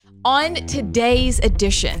On today's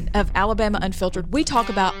edition of Alabama Unfiltered, we talk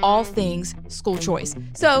about all things school choice.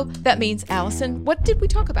 So that means, Allison, what did we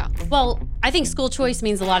talk about? Well, I think school choice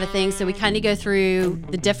means a lot of things. So we kind of go through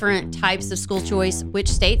the different types of school choice, which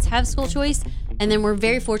states have school choice. And then we're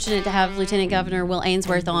very fortunate to have Lieutenant Governor Will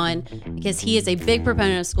Ainsworth on because he is a big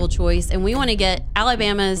proponent of school choice. And we want to get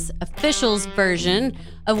Alabama's officials version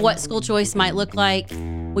of what school choice might look like.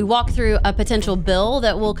 We walk through a potential bill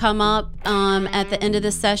that will come up at the end of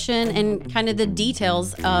this session and kind of the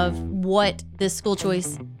details of what this school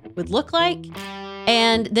choice would look like.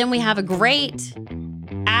 And then we have a great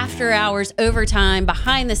after hours overtime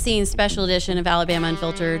behind the scenes special edition of Alabama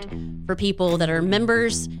Unfiltered for people that are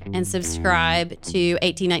members and subscribe to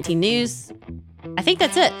 1819 News. I think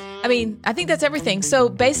that's it. I think that's everything. So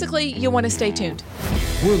basically, you want to stay tuned.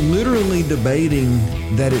 We're literally debating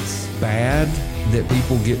that it's bad that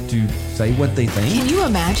people get to say what they think. Can you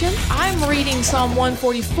imagine? I'm reading Psalm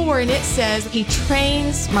 144 and it says, "He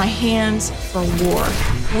trains my hands for war."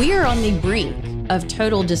 We are on the brink of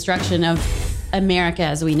total destruction of America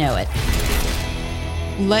as we know it.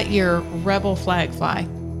 Let your rebel flag fly.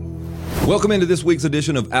 Welcome into this week's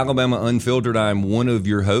edition of Alabama Unfiltered. I'm one of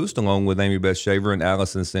your hosts, along with Amy Beth Shaver and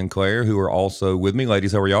Allison Sinclair, who are also with me.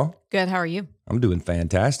 Ladies, how are y'all? Good. How are you? I'm doing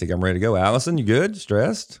fantastic. I'm ready to go. Allison, you good?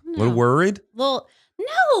 Stressed? No. A little worried? Well,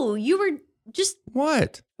 no, you were just...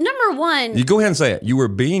 What? Number one... You go ahead and say it. You were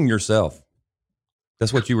being yourself.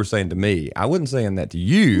 That's what you were saying to me. I wasn't saying that to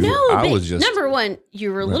you. No, I was just... Number one,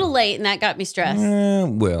 you were a little late and that got me stressed.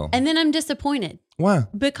 Well. And then I'm disappointed. Why?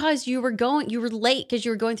 Because you were late because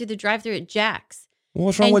you were going through the drive-thru at Jack's. Well,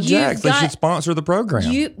 what's wrong with Jack's? They should sponsor the program.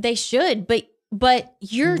 They should, but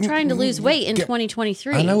you're trying to lose weight in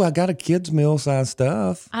 2023. I know. I got a kid's meal size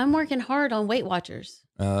stuff. I'm working hard on Weight Watchers.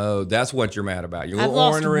 Oh, that's what you're mad about. You're I've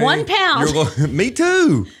lost ornery. 1 pound. Me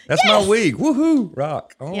too. That's Yes. my week. Woohoo!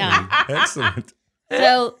 Rock. Oh, Yeah. Excellent.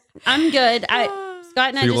 So I'm good. Scott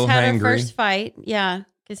and I you're a just little had our hangry? first fight. Yeah.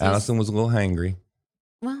 Allison was a little hangry.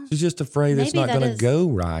 Well, She's just afraid it's maybe not going that to go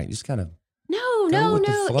right. Just kind of no. go with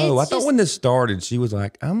the flow. I It's thought just, when this started, she was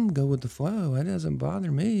like, "I'm gonna go with the flow. It doesn't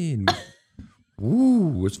bother me." And,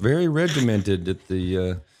 ooh, it's very regimented at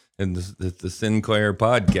the in the Sinclair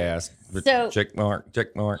podcast. So- check mark.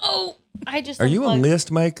 Oh, I just. Are you a unplugged.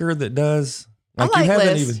 list maker that does? I like you haven't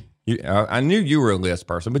lists. even. I knew you were a list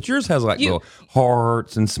person, but yours has like little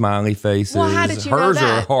hearts and smiley faces. Well, how did you know Hers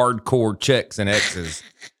that? are hardcore checks and X's.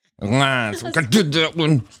 Lines. I did that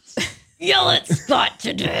one. Yell at Scott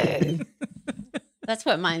today. That's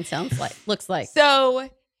what mine looks like. So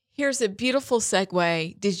here's a beautiful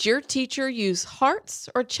segue. Did your teacher use hearts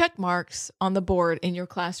or check marks on the board in your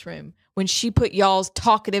classroom when she put y'all's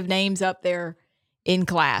talkative names up there in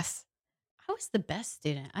class? I was the best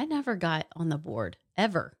student. I never got on the board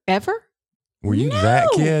ever. Ever? Were you that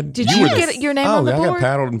kid? Did you were the- get your name on the I board? got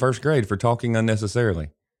paddled in first grade for talking unnecessarily.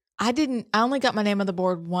 I didn't. I only got my name on the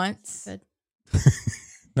board once. Good.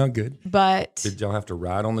 Not good. But Did y'all have to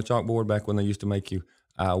write on the chalkboard back when they used to make you,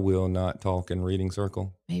 "I will not talk in reading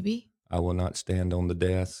circle. maybe. I will not stand on the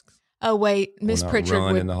desks." Oh, wait. Miss not Pritchard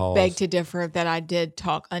run would in the halls. beg to differ that I did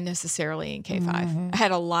talk unnecessarily in K5. Mm-hmm. I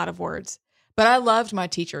had a lot of words, but I loved my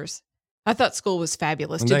teachers. I thought school was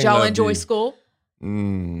fabulous. And Did they y'all loved enjoy you. school?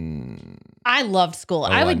 I loved school.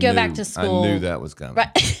 I would go back to school. I knew that was coming.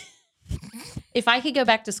 Right. If I could go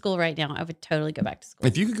back to school right now, I would totally go back to school.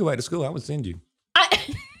 If you could go back to school, I would send you.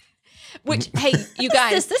 Which, hey, you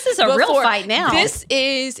guys. This is a real fight now. This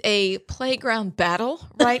is a playground battle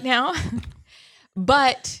right now.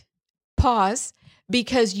 But pause,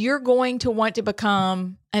 because you're going to want to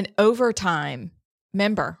become an overtime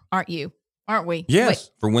member, aren't you? Aren't we?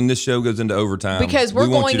 Yes, for when this show goes into overtime. Because we're we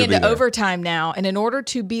want going you to be into there. overtime now. And in order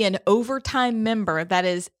to be an overtime member, that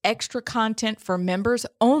is extra content for members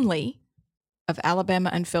only of Alabama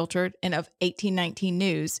Unfiltered and of 1819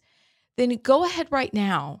 News, then go ahead right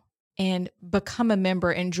now and become a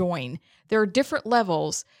member and join. There are different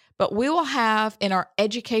levels, but we will have in our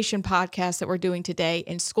education podcast that we're doing today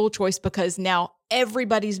in school choice, because now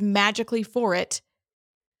everybody's magically for it.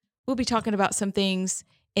 We'll be talking about some things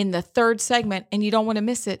in the third segment, and you don't want to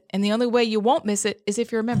miss it. And the only way you won't miss it is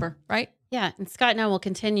if you're a member, right? Yeah, and Scott and I will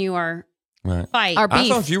continue our fight. Our I beef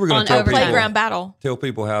thought you were going on to tell overtime. people, playground battle. tell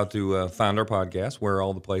people how to find our podcast, where are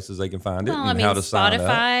all the places they can find it, Well, and how to sign up.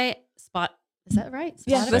 Spotify. Is that right?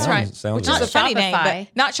 Yeah, that's Spotify? right. Sounds Which right. is a funny name, Shopify.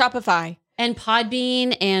 but not Shopify. And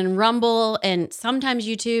Podbean and Rumble and sometimes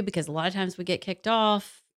YouTube, because a lot of times we get kicked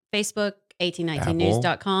off. Facebook,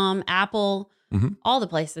 1819news.com, Apple, Mhm. all the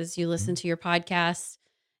places you listen to your podcast.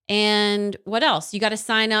 And what else? You got to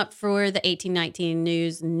sign up for the 1819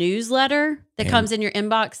 News newsletter that comes in your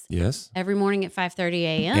inbox. Yes. Every morning at 5:30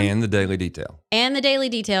 a.m. And the Daily Detail. And the Daily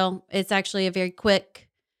Detail. It's actually a very quick,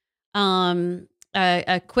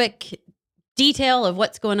 a quick detail of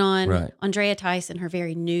what's going on. Right. Andrea Tyson, her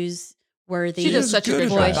very newsworthy. She does such a good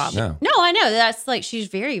voice. job. No, I know. That's like, she's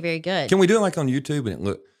very, very good. Can we do it like on YouTube and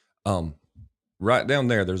look, right down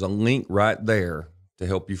there, there's a link right there to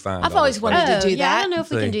help you find. I've always wanted to do yeah, that. I don't know if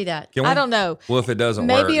we See. can do that. Can we? I don't know. Well, if it doesn't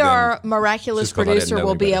work, Maybe then our miraculous just 'cause I didn't producer know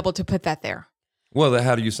will be anybody. able to put that there. Well, then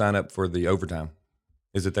how do you sign up for the overtime?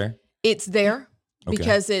 Is it there? It's there Okay.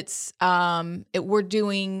 because it's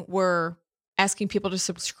we're asking people to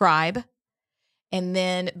subscribe and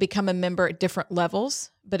then become a member at different levels.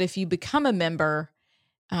 But if you become a member,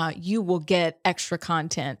 you will get extra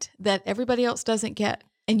content that everybody else doesn't get.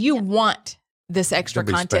 And you want this extra It'll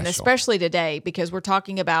be content, special. especially today, because we're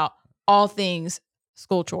talking about all things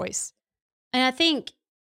school choice. And I think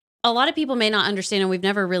a lot of people may not understand, and we've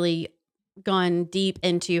never really gone deep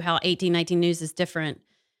into how 1819 News is different.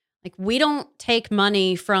 Like, we don't take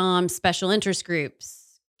money from special interest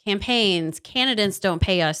groups, campaigns. Candidates don't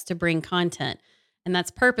pay us to bring content. And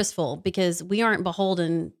that's purposeful because we aren't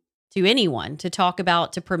beholden to anyone to talk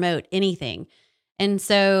about, to promote anything. And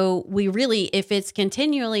so we really, if it's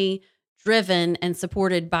continually driven and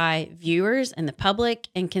supported by viewers and the public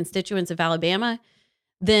and constituents of Alabama,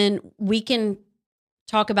 then we can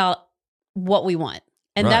talk about what we want.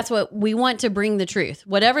 And Right. that's what we want, to bring the truth,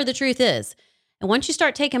 whatever the truth is. And once you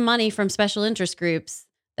start taking money from special interest groups,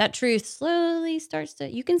 that truth slowly starts to,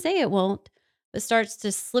 you can say it won't, but starts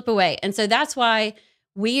to slip away. And so that's why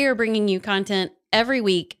we are bringing you content every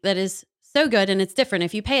week that is so good, and it's different.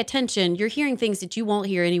 If you pay attention, you're hearing things that you won't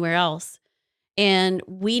hear anywhere else. And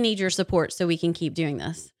we need your support so we can keep doing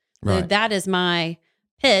this. So Right. that is my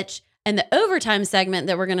pitch. And the overtime segment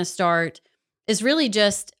that we're going to start is really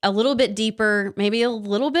just a little bit deeper, maybe a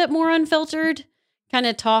little bit more unfiltered, kind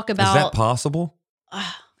of talk about. Is that possible?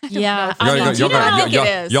 Yeah. I mean, do you know how y'all, it y'all,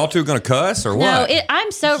 is? y'all two gonna cuss or No, what?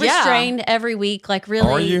 I'm so Yeah. restrained every week. Like, really.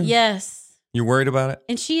 Are you? Yes. You worried about it?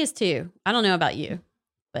 And she is too. I don't know about you,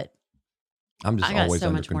 but I'm just I got always so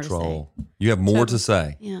under much more to control. You have more to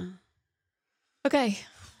say. yeah. Okay.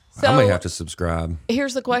 I So may have to subscribe.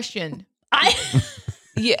 here's the question. I'm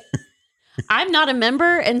Yeah, not a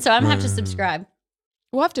member, and so I'm gonna have to subscribe.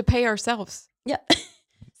 we'll have to pay ourselves. Yeah.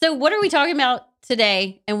 So what are we talking about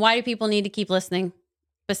today, and why do people need to keep listening?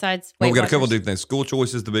 Besides, Well, Weight we got a couple Watchers? of different things. School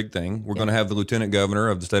choice is the big thing. We're going to have the Lieutenant Governor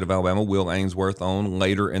of the state of Alabama, Will Ainsworth, on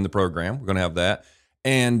later in the program. We're going to have that.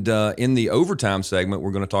 And in the overtime segment,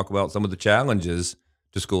 we're going to talk about some of the challenges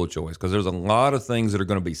to school choice, because there's a lot of things that are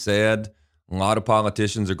going to be said. A lot of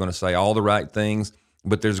politicians are going to say all the right things,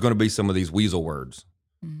 but there's going to be some of these weasel words.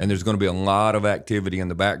 And there's going to be a lot of activity in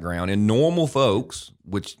the background. And normal folks,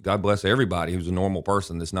 which God bless everybody who's a normal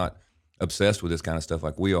person that's not obsessed with this kind of stuff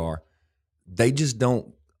like we are, they just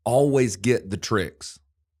don't always get the tricks.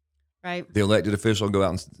 Right. The elected official go out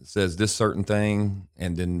and says this certain thing,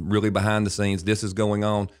 and then really behind the scenes, this is going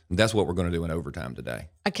on. And that's what we're going to do in overtime today.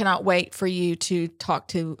 I cannot wait for you to talk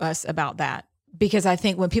to us about that, because I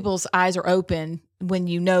think when people's eyes are open, when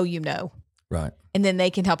you know, Right. and then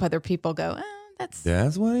they can help other people go,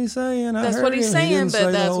 That's what he's saying. that's what he's saying,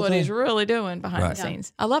 but that's what he's really doing behind Right. the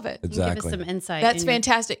scenes. I love it. Give us Exactly. some insight. That's in your-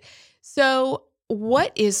 fantastic. So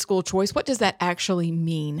what is school choice? What does that actually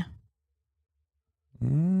mean?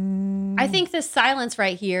 I think this silence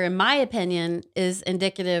right here, in my opinion, is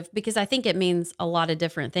indicative, because I think it means a lot of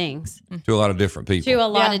different things To a lot of different people. to a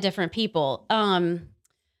lot Yeah. of different people.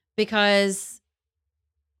 Because,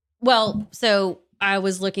 well, so I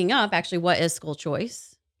was looking up actually what is school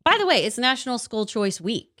choice. By the way, it's National School Choice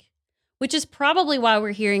Week, which is probably why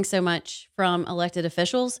we're hearing so much from elected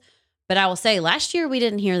officials. But I will say, last year we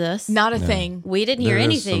didn't hear this. Not a No. thing. We didn't hear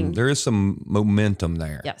anything. There is some momentum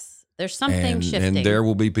there. Yes, there's something and, shifting. And there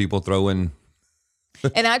will be people throwing.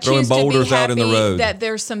 And I Throwing choose to be boulders out happy in the road. that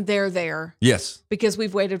there's some there, Yes, because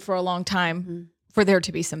we've waited for a long time for there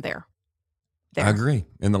to be some there. I agree.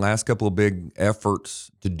 In the last couple of big efforts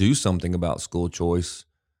to do something about school choice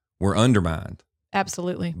were undermined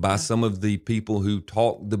Absolutely. by some of the people who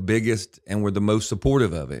talked the biggest and were the most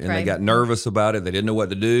supportive of it. And they Right. got nervous about it. They didn't know what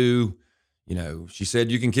to do. You know, she said,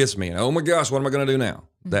 "You can kiss me." And oh my gosh, what am I going to do now?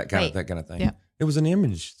 That kind Right. of thing. Yeah. It was an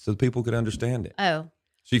image so people could understand it. Oh,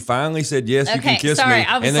 She finally said, "Yes, you can Okay, kiss sorry. me."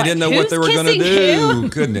 I was And they like, didn't know what they who's were going to kissing do. who?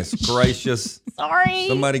 Goodness gracious. sorry.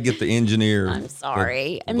 Somebody get the engineer. I'm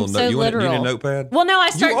sorry. I'm Little so you literal. You need a notepad? Well, no,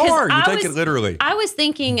 I start You because are. You I take was it literally. I was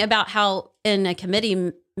thinking about how in a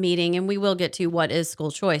committee meeting, and we will get to what is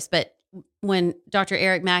school choice, but when Dr.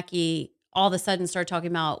 Eric Mackey all of a sudden start talking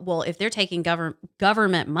about, well, if they're taking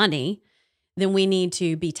government money, then we need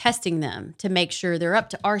to be testing them to make sure they're up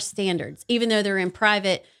to our standards, even though they're in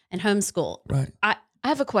private and homeschool. Right. I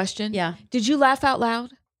have a question. Yeah. Did you laugh out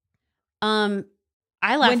loud I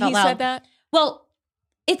laugh when out he loud. said that? Well,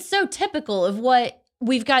 it's so typical of what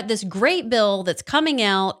we've got, this great bill that's coming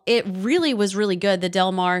out. It really was really good, the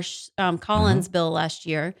Del Marsh Collins bill last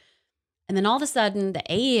year. And then all of a sudden, the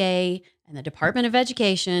AEA and the Department of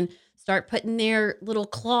Education start putting their little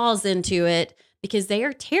claws into it because they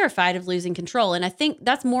are terrified of losing control. And I think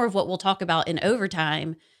that's more of what we'll talk about in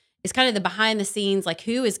overtime, is kind of the behind the scenes, like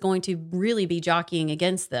who is going to really be jockeying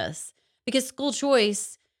against this. Because school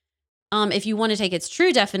choice, if you want to take its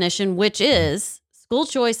true definition, which is school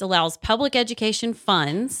choice allows public education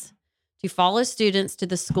funds to follow students to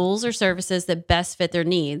the schools or services that best fit their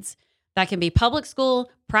needs. That can be public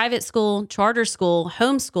school, private school, charter school,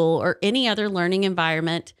 homeschool, or any other learning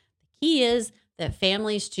environment. The key is that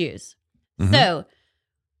families choose. So,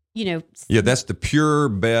 Yeah, that's the pure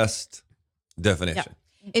best definition.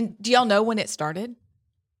 Yeah. And do y'all know when it started?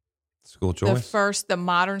 School choice. The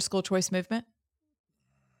modern school choice movement?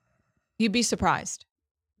 You'd be surprised.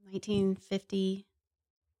 1956.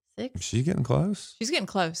 She getting close? She's getting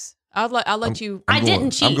close. I'll let you. I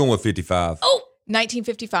didn't cheat. I'm going with 55. Oh,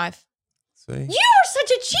 1955. See? you are such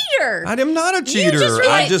a cheater. I am not a cheater.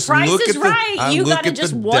 I I just Price look is at right. the, I You look gotta at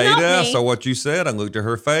just the one-up data. I me. saw what you said. I looked at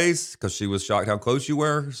her face because she was shocked how close you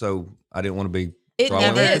were. So I didn't want to be. It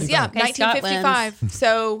wrong with is, it. yeah, Okay, Scott 1955.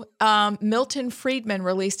 So Milton Friedman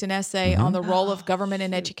released an essay on the role of government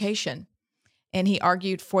in education. And he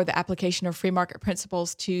argued for the application of free market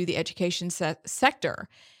principles to the education sector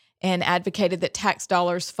and advocated that tax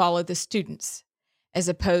dollars follow the students as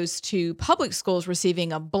opposed to public schools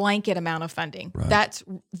receiving a blanket amount of funding. Right. That's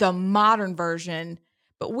the modern version.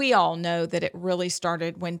 But we all know that it really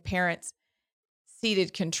started when parents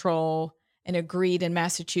ceded control and agreed in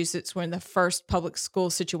Massachusetts when the first public school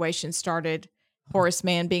situation started, Horace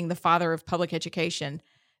Mann being the father of public education.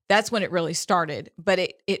 That's when it really started. But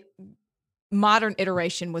it modern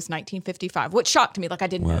iteration was 1955, which shocked me. Like, I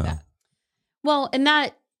didn't know that. Well, and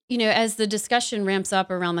that, as the discussion ramps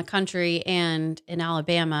up around the country and in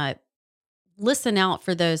Alabama, listen out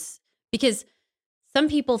for those, because some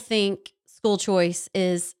people think school choice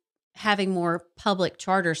is having more public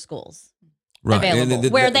charter schools available,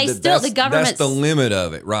 where they still, the government. That's the limit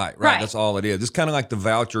of it. Right. That's all it is. It's kind of like the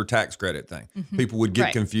voucher tax credit thing. People would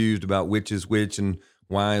get confused about which is which and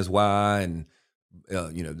why is why. And,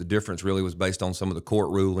 the difference really was based on some of the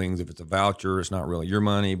court rulings. If it's a voucher, it's not really your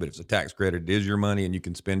money, but if it's a tax credit, it is your money and you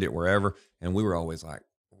can spend it wherever. And we were always like,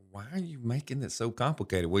 why are you making it so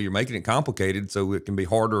complicated? Well, you're making it complicated so it can be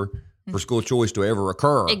harder for school choice to ever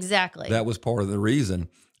occur. Exactly. That was part of the reason.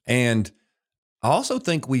 And I also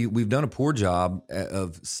think we've done a poor job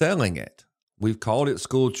of selling it. We've called it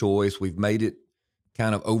school choice. We've made it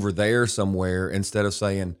kind of over there somewhere instead of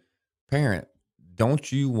saying, parent,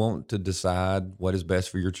 don't you want to decide what is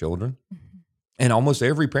best for your children? And almost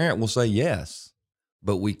every parent will say yes,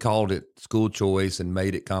 but we called it school choice and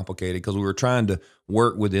made it complicated because we were trying to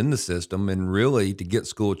work within the system. And really, to get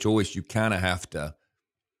school choice, you kind of have to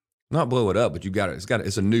not blow it up, but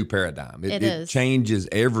it's a new paradigm. It changes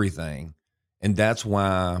everything. And that's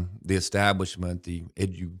why the establishment, the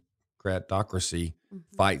educratocracy,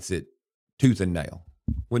 fights it tooth and nail.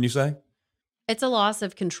 Wouldn't you say? It's a loss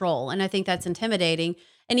of control. And I think that's intimidating.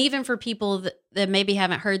 And even for people that maybe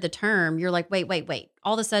haven't heard the term, you're like, wait.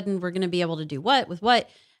 All of a sudden, we're going to be able to do what with what?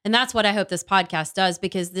 And that's what I hope this podcast does,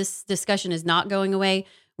 because this discussion is not going away.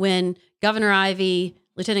 When Governor Ivey,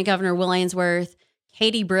 Lieutenant Governor Will Ainsworth,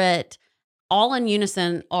 Katie Britt, all in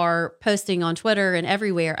unison are posting on Twitter and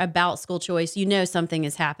everywhere about school choice, something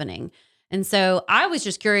is happening. And so I was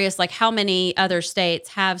just curious, like, how many other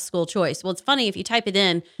states have school choice? Well, it's funny, if you type it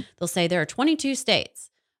in, they'll say there are 22 states.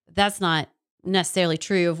 That's not necessarily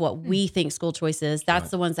true of what we think school choice is.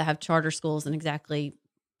 That's the ones that have charter schools and exactly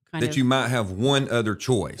kind of. That you might have one other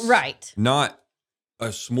choice. Right. Not a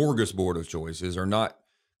smorgasbord of choices, or not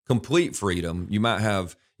complete freedom. You might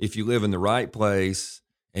have, if you live in the right place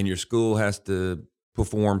and your school has to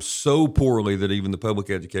perform so poorly that even the public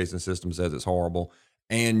education system says it's horrible,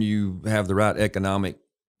 and you have the right economic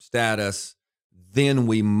status, then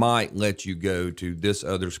we might let you go to this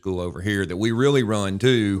other school over here that we really run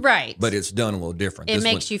too. Right. But it's done a little different. It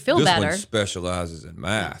makes you feel better. This one specializes in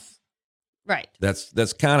math. Right.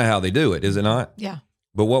 That's kind of how they do it, is it not? Yeah.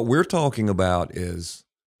 But what we're talking about is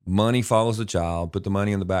money follows the child. Put the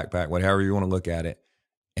money in the backpack, whatever you want to look at it.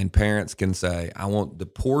 And parents can say, I want the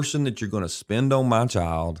portion that you're going to spend on my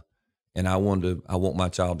child, and I want my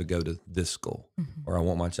child to go to this school, or I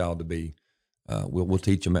want my child to be We'll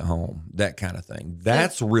teach them at home, that kind of thing.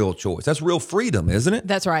 That's real choice. That's real freedom, isn't it?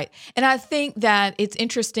 That's right. And I think that it's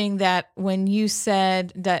interesting that when you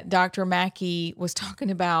said that Dr. Mackey was talking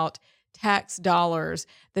about tax dollars,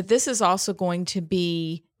 that this is also going to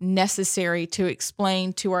be necessary to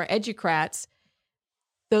explain to our educrats,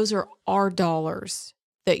 those are our dollars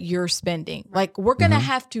that you're spending. Like, we're going to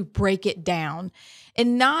have to break it down,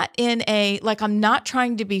 and not in a, like, I'm not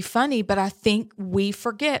trying to be funny, but I think we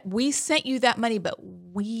forget. We sent you that money, but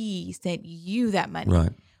we sent you that money.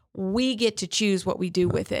 Right. We get to choose what we do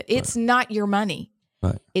with it. It's not your money.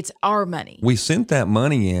 Right. It's our money. We sent that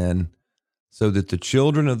money in so that the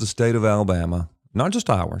children of the state of Alabama, not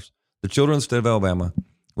just ours, the children of the state of Alabama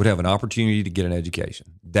would have an opportunity to get an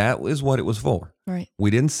education. That was what it was for. Right.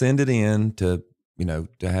 We didn't send it in to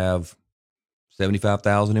have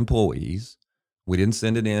 75,000 employees. We didn't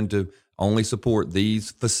send it in to only support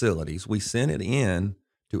these facilities. We sent it in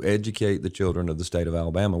to educate the children of the state of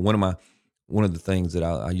Alabama. One of the things that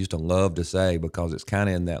I used to love to say, because it's kind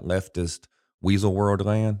of in that leftist weasel world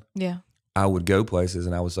land. Yeah. I would go places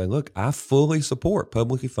and I would say, look, I fully support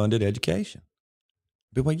publicly funded education.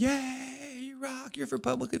 People were like, yay, you rock, you're for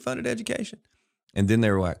publicly funded education. And then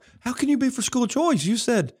they were like, how can you be for school choice? You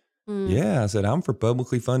said, yeah, I said, I'm for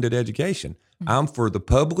publicly funded education. I'm for the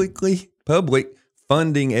public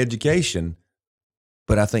funding education,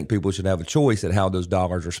 but I think people should have a choice at how those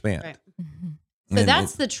dollars are spent. Right. So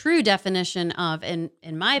that's the true definition of, in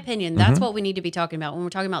my opinion, that's what we need to be talking about when we're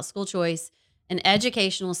talking about school choice, an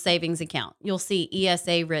educational savings account. You'll see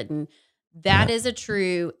ESA written. That is a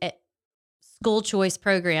true school choice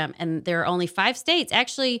program. And there are only 5 states,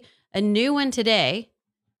 actually a new one today,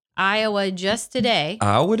 Iowa just today.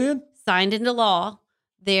 Iowa did? Signed into law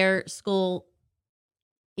their school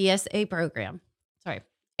ESA program. Sorry.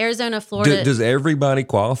 Arizona, Florida. Does everybody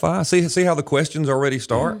qualify? See how the questions already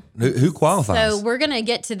start? Who qualifies? So we're going to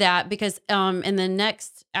get to that because in the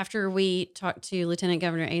next, after we talk to Lieutenant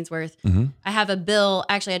Governor Ainsworth, I have a bill.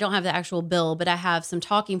 Actually, I don't have the actual bill, but I have some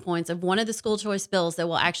talking points of one of the school choice bills that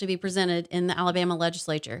will actually be presented in the Alabama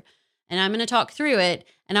legislature. And I'm going to talk through it.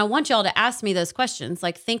 And I want y'all to ask me those questions.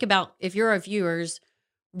 Like, think about, if you're our viewers,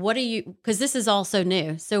 what do you, because this is all so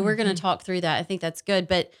new. So we're going to talk through that. I think that's good.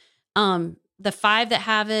 But the 5 that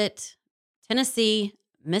have it, Tennessee,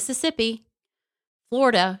 Mississippi,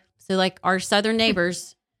 Florida, so like our southern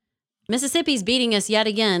neighbors, Mississippi's beating us yet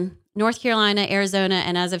again, North Carolina, Arizona,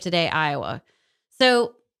 and as of today, Iowa.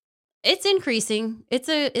 So it's increasing. It's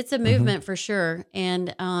a movement for sure.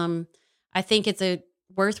 And I think it's a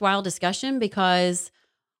worthwhile discussion because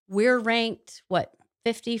we're ranked,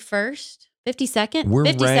 51st? 52nd? We're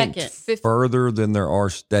 52nd. ranked further than there are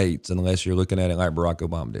states, unless you're looking at it like Barack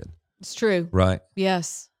Obama did. It's true. Right?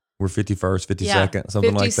 Yes. We're 51st, 52nd,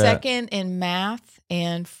 something like that. 52nd in math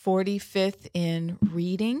and 45th in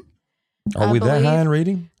reading. Are we that high in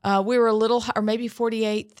reading? We were a little, or maybe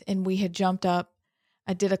 48th, and we had jumped up.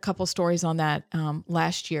 I did a couple stories on that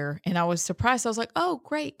last year, and I was surprised. I was like, oh,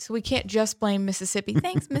 great. So we can't just blame Mississippi.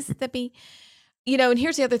 Thanks, Mississippi. And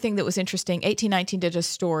here's the other thing that was interesting. 1819 did a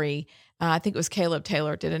story. I think it was Caleb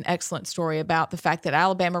Taylor did an excellent story about the fact that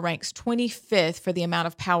Alabama ranks 25th for the amount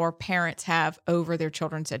of power parents have over their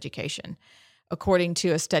children's education, according to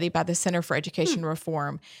a study by the Center for Education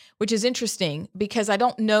Reform, which is interesting because I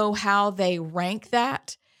don't know how they rank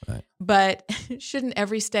that. Right. But shouldn't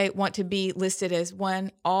every state want to be listed as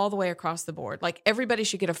one all the way across the board? Like, everybody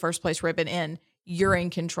should get a first place ribbon in, you're in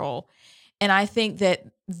control. And I think that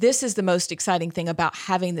this is the most exciting thing about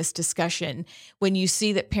having this discussion when you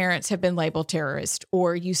see that parents have been labeled terrorist,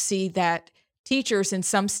 or you see that teachers in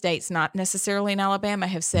some states, not necessarily in Alabama,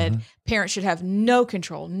 have said parents should have no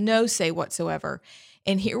control, no say whatsoever.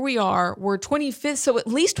 And here we are, we're 25th, so at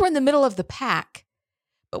least we're in the middle of the pack,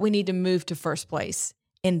 but we need to move to first place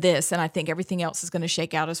in this. And I think everything else is going to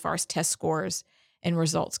shake out as far as test scores and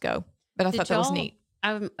results go. But I thought that was neat.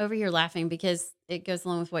 I'm over here laughing because it goes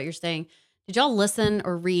along with what you're saying. Did y'all listen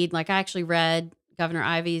or read? Like, I actually read Governor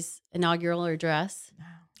Ivy's inaugural address.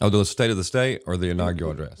 Oh, the State of the State or the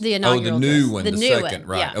inaugural address? The inaugural the new address. one, the the new second, one.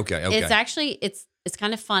 right? Yeah. Okay. It's actually it's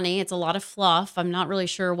kind of funny. It's a lot of fluff. I'm not really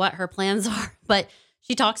sure what her plans are, but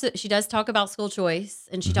she does talk about school choice,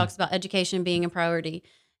 and she talks about education being a priority.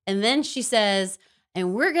 And then she says,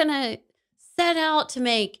 and we're gonna set out to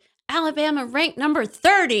make Alabama rank number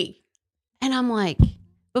 30. And I'm like,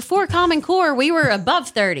 before Common Core, we were above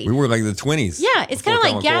 30. We were like the 20s. Yeah, it's kind of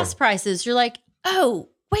like gas prices. You're like, oh,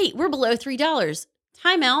 wait, we're below $3.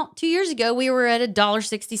 Time out. 2 years ago, we were at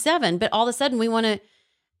 $1.67, but all of a sudden we want to,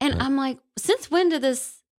 and I'm like, since when did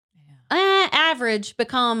this average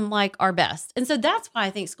become like our best? And so that's why I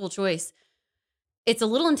think school choice it's a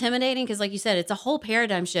little intimidating because, like you said, it's a whole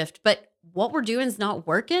paradigm shift. But what we're doing is not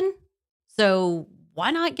working. So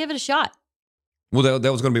why not give it a shot? Well,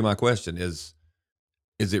 that was going to be my question: is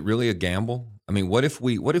it really a gamble? I mean, what if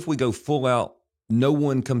we go full out? No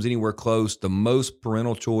one comes anywhere close. The most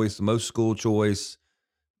parental choice, the most school choice.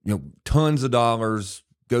 Tons of dollars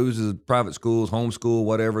goes to private schools, homeschool,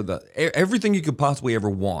 whatever. Everything you could possibly ever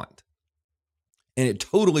want, and it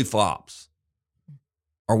totally flops.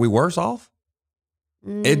 Are we worse off?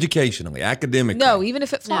 Educationally, academically? No, even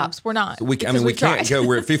if it flops, we're not. So we can't go.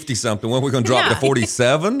 We're at 50 something. When are we going to drop to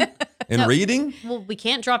 47 in reading? Well, we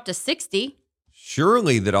can't drop to 60.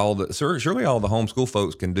 Surely all the homeschool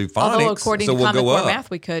folks can do phonics. Although according so to we'll Common go Core up. Math,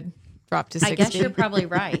 we could drop to 60. I guess you're probably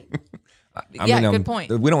right. I mean, good point.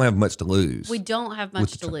 We don't have much to lose. We don't have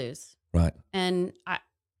much to lose. Right. And I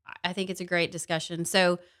think it's a great discussion.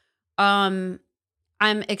 So I'm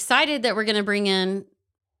excited that we're going to bring in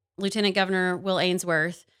Lieutenant Governor Will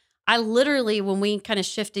Ainsworth. I literally, when we kind of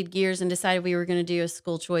shifted gears and decided we were going to do a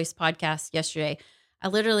school choice podcast yesterday, I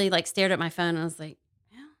literally stared at my phone and I was like,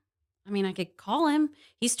 yeah, I mean, I could call him.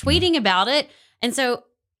 He's tweeting about it. And so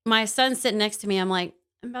my son's sitting next to me. I'm like,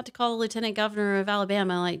 I'm about to call the Lieutenant Governor of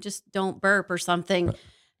Alabama. Just don't burp or something.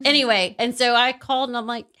 Anyway. And so I called and I'm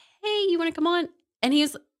like, hey, you want to come on? And he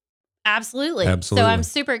was absolutely. So I'm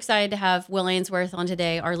super excited to have Will Ainsworth on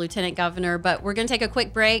today, our Lieutenant Governor. But we're going to take a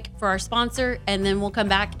quick break for our sponsor, and then we'll come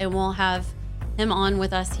back and we'll have him on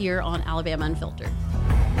with us here on Alabama Unfiltered.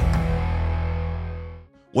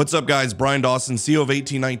 What's up, guys? Brian Dawson, CEO of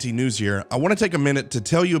 1819 News here. I want to take a minute to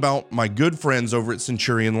tell you about my good friends over at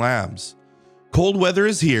Centurion Labs. Cold weather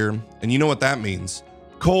is here, and you know what that means.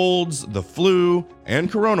 Colds, the flu, and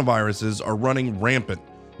coronaviruses are running rampant.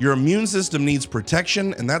 Your immune system needs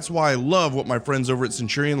protection, and that's why I love what my friends over at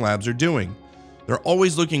Centurion Labs are doing. They're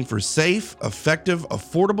always looking for safe, effective,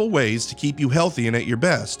 affordable ways to keep you healthy and at your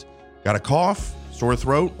best. Got a cough, sore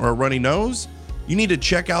throat, or a runny nose? You need to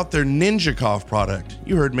check out their Ninja Cough product.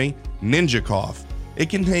 You heard me, Ninja Cough. It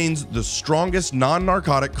contains the strongest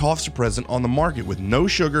non-narcotic cough suppressant on the market with no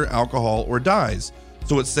sugar, alcohol, or dyes,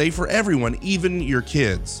 so it's safe for everyone, even your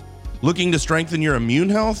kids. Looking to strengthen your immune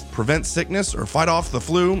health, prevent sickness, or fight off the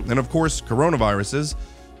flu, and of course, coronaviruses?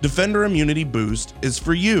 Defender Immunity Boost is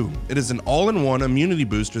for you. It is an all-in-one immunity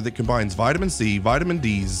booster that combines vitamin C, vitamin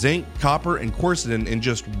D, zinc, copper, and quercetin in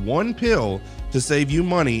just one pill to save you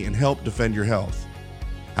money and help defend your health.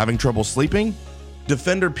 Having trouble sleeping?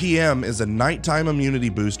 Defender PM is a nighttime immunity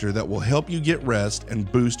booster that will help you get rest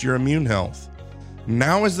and boost your immune health.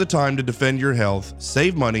 Now is the time to defend your health,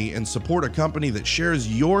 save money, and support a company that shares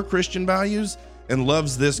your Christian values and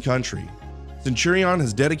loves this country. Centurion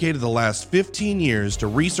has dedicated the last 15 years to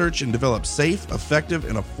research and develop safe, effective,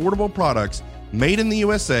 and affordable products made in the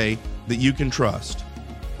USA that you can trust.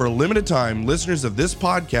 For a limited time, listeners of this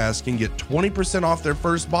podcast can get 20% off their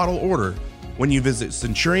first bottle order when you visit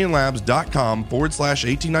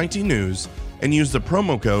centurionlabs.com/1819news and use the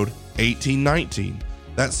promo code 1819.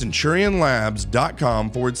 That's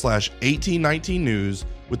centurionlabs.com/1819news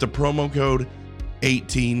with the promo code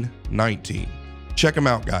 1819. Check them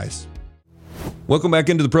out, guys. Welcome back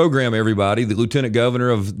into the program, everybody. The Lieutenant Governor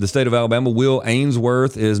of the state of Alabama, Will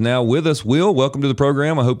Ainsworth, is now with us. Will, welcome to the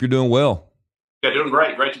program. I hope you're doing well. Yeah, doing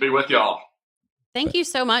great. Great to be with y'all. Thank you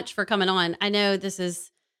so much for coming on. I know this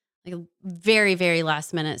is very, very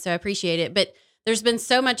last minute, so I appreciate it. But there's been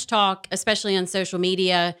so much talk, especially on social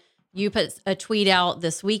media. You put a tweet out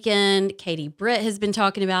this weekend. Katie Britt has been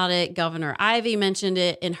talking about it. Governor Ivey mentioned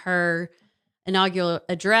it in her inaugural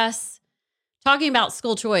address, talking about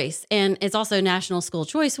school choice. And it's also National School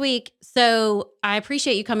Choice Week. So I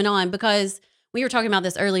appreciate you coming on because we were talking about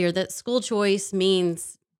this earlier, that school choice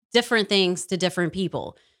means different things to different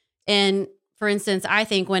people. And for instance, I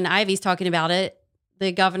think when Ivey's talking about it,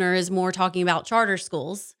 the governor is more talking about charter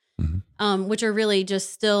schools, which are really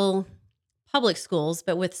just still public schools,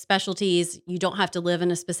 but with specialties. You don't have to live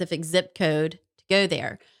in a specific zip code to go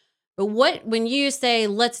there. But when you say,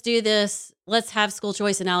 let's do this, let's have school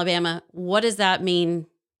choice in Alabama, what does that mean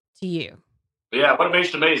to you? Yeah, what it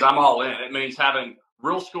means to me is I'm all in. It means having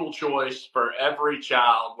real school choice for every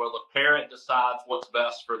child where the parent decides what's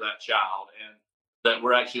best for that child, and that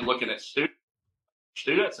we're actually looking at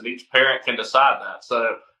students and each parent can decide that.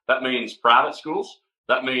 So that means private schools.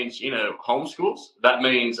 That means, homeschools. That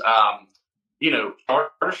means,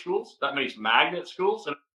 charter schools. That means magnet schools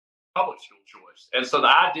and public school choice. And so the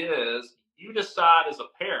idea is you decide as a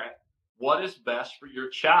parent what is best for your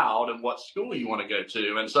child and what school you want to go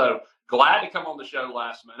to. And so glad to come on the show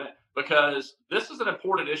last minute because this is an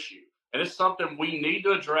important issue and it's something we need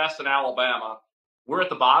to address in Alabama we're at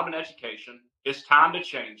the bottom in education. It's time to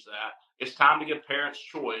change that. It's time to give parents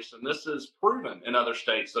choice. And this is proven in other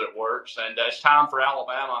states that it works. And it's time for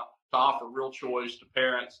Alabama to offer real choice to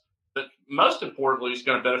parents. But most importantly, it's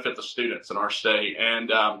going to benefit the students in our state. And,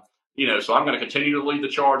 so I'm going to continue to lead the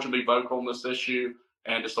charge and be vocal on this issue.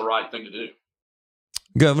 And it's the right thing to do.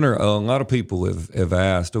 Governor, a lot of people have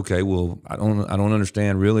asked, okay, well, I don't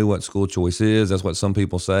understand really what school choice is. That's what some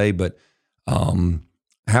people say, but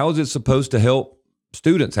how is it supposed to help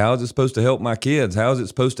students? How is it supposed to help my kids? How is it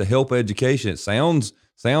supposed to help education? It sounds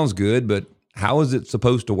good, but how is it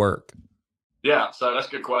supposed to work? Yeah, so that's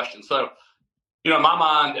a good question. So, in my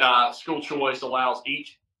mind, school choice allows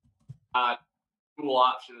each school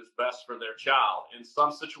option is best for their child. In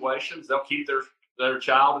some situations, they'll keep their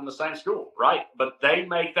child in the same school, right? But they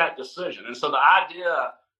make that decision. And so the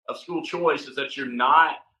idea of school choice is that you're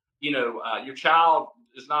not, your child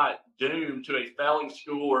is not doomed to a failing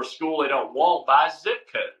school or a school they don't want by a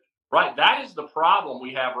zip code, right? That is the problem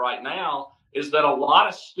we have right now, is that a lot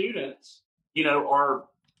of students, are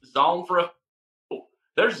zoned for a school.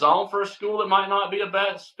 They're zoned for a school that might not be a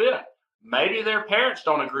best fit. Maybe their parents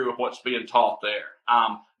don't agree with what's being taught there.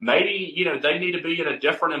 Maybe, they need to be in a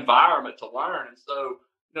different environment to learn. And so,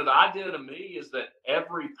 the idea to me is that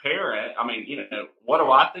every parent, what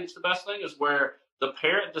do I think is the best thing is where the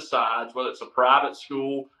parent decides whether it's a private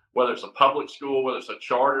school, whether it's a public school, whether it's a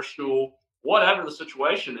charter school, whatever the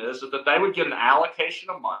situation is that they would get an allocation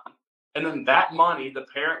of money. And then that money, the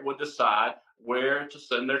parent would decide where to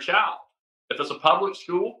send their child. If it's a public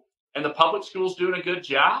school and the public school's doing a good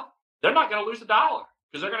job, they're not going to lose a dollar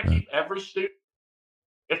because they're going to keep every student.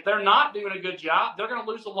 If they're not doing a good job, they're going to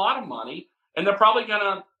lose a lot of money and they're probably going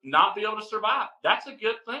to not be able to survive. That's a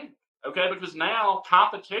good thing, okay? Because now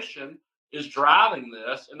competition is driving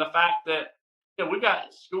this, and the fact that we've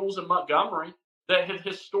got schools in Montgomery that have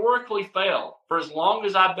historically failed for as long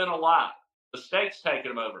as I've been alive. The state's taken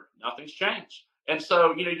them over. Nothing's changed. And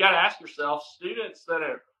so, you got to ask yourself, students that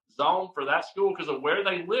are zoned for that school because of where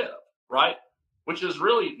they live, right? Which is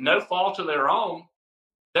really no fault of their own.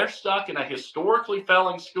 They're stuck in a historically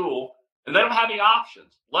failing school and they don't have any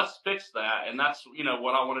options. Let's fix that. And that's,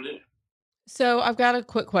 what I want to do. So I've got a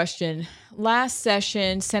quick question. Last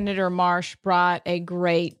session, Senator Marsh brought a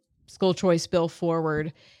great school choice bill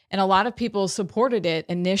forward, and a lot of people supported it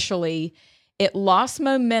initially. It lost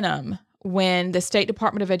momentum when the State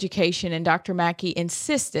Department of Education and Dr. Mackey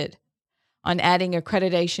insisted on adding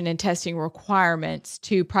accreditation and testing requirements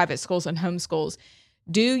to private schools and homeschools.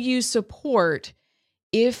 Do you support,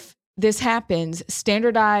 if this happens,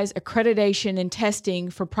 standardized accreditation and testing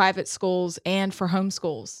for private schools and for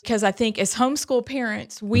homeschools? Because I think as homeschool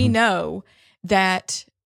parents, we know that,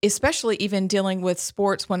 especially even dealing with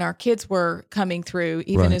sports when our kids were coming through,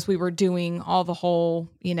 even as we were doing all the whole,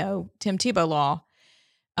 Tim Tebow law,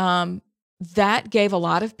 that gave a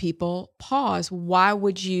lot of people pause. Why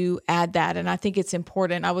would you add that? And I think it's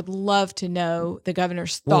important. I would love to know the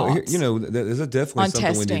governor's thoughts. There's definitely something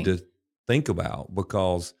testing. we need to think about,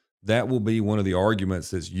 because that will be one of the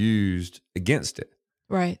arguments that's used against it.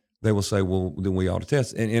 Right. They will say, well, then we ought to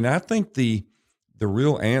test. And I think the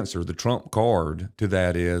real answer, the trump card to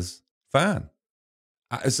that is fine.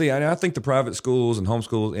 I think the private schools and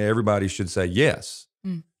homeschools, everybody should say yes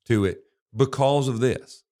to it because of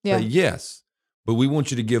this. Yeah. Say yes, but we want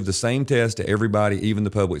you to give the same test to everybody, even the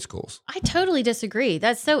public schools. I totally disagree.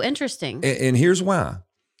 That's so interesting. And here's why.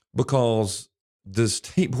 Because the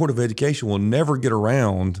State Board of Education will never get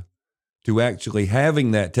around to actually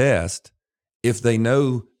having that test if they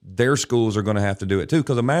know their schools are going to have to do it too.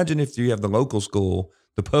 Because imagine if you have the local school,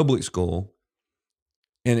 the public school,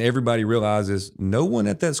 and everybody realizes no one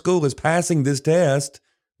at that school is passing this test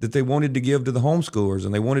that they wanted to give to the homeschoolers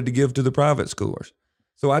and they wanted to give to the private schoolers.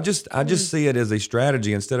 So I just see it as a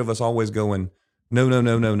strategy, instead of us always going, no,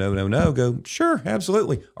 go, sure,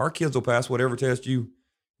 absolutely. Our kids will pass whatever test you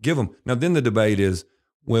give them. Now, then the debate is,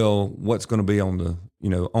 well, what's going to be on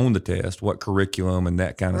the test, what curriculum and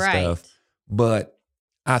that kind of stuff. But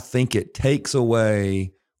I think it takes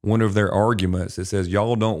away one of their arguments that says,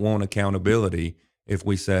 y'all don't want accountability if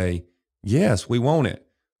we say, yes, we want it,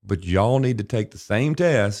 but y'all need to take the same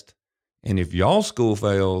test. And if y'all school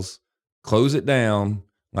fails, close it down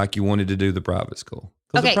like you wanted to do the private school.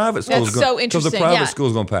 Because the private school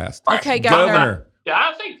is going to pass. Okay, Governor. Yeah,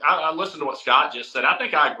 I think I listened to what Scott just said. I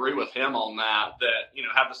think I agree with him on that,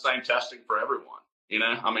 have the same testing for everyone.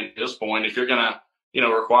 At this point, if you're going to,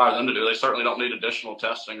 require them to do, they certainly don't need additional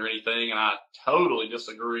testing or anything. And I totally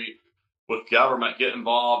disagree with government getting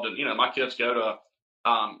involved. And, my kids go to,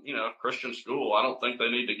 Christian school. I don't think they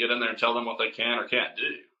need to get in there and tell them what they can or can't do.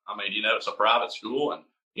 It's a private school, and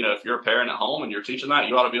if you're a parent at home and you're teaching that,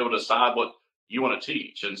 you ought to be able to decide what you want to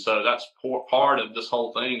teach. And so that's part of this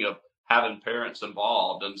whole thing of having parents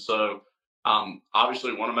involved. And so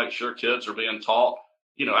obviously we want to make sure kids are being taught,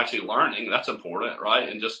 actually learning. That's important, right?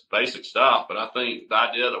 And just basic stuff. But I think the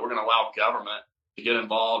idea that we're going to allow government to get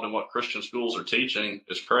involved in what Christian schools are teaching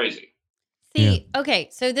is crazy. See, okay,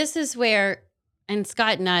 so this is where, and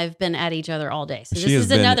Scott and I have been at each other all day. So She this has is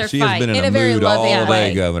been, another she fight. has been in In a a very mood all loving day,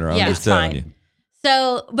 way. Governor. I'm Yeah, just it's telling fine. you.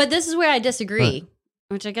 So, but this is where I disagree,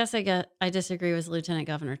 which I guess I disagree with Lieutenant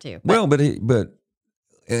Governor too. Well,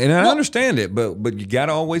 and I understand it, but you got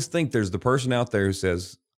to always think there's the person out there who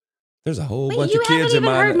says there's a whole Wait, bunch you of haven't kids in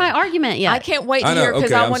even heard my argument yet. I can't wait I to know. hear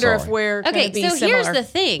because Okay, I I'm wonder if sorry. we're going Okay, to be so similar. here's the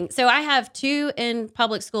thing. So I have 2 in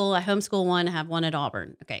public school. I homeschool one. I have one at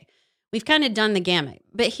Auburn. Okay, we've kind of done the gamut.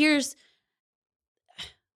 But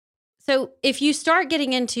so if you start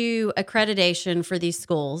getting into accreditation for these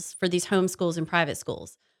schools, for these homeschools and private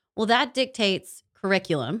schools, well, that dictates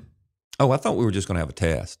curriculum. Oh, I thought we were just going to have a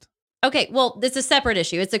test. Okay, well, it's a separate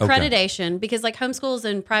issue. It's accreditation because like homeschools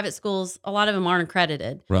and private schools, a lot of them aren't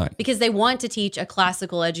accredited. Right. Because they want to teach a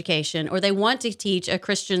classical education or they want to teach a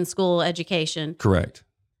Christian school education. Correct.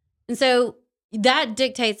 And so that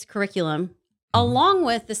dictates curriculum along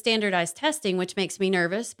with the standardized testing, which makes me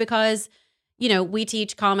nervous because, we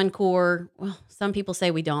teach Common Core. Well, some people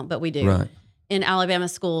say we don't, but we do. Right. In Alabama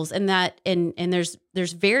schools, and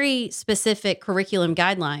there's very specific curriculum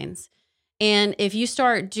guidelines. And if you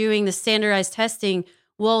start doing the standardized testing,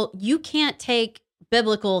 well, you can't take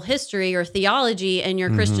biblical history or theology in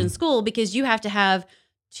your Christian school because you have to have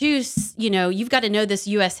you've got to know this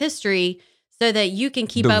U.S. history so that you can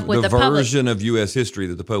keep up with the public version of U.S. history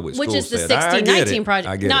that the public schools which is the said. I get 1619 it. project.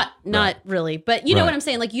 I get Not it. really, but you know Right. what I'm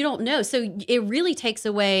saying? Like you don't know. So it really takes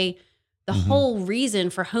away the whole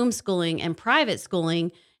reason for homeschooling and private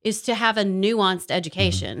schooling is to have a nuanced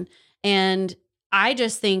education. And I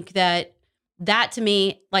just think that to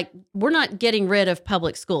me, like we're not getting rid of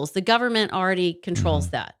public schools. The government already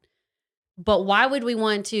controls that. But why would we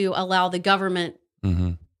want to allow the government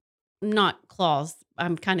not claws?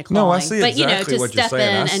 I'm kind of clawing. No, I see but exactly to what you're step saying.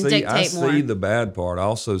 in I and see, dictate more. I see the bad part. I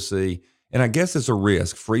also see, and I guess it's a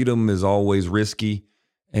risk. Freedom is always risky,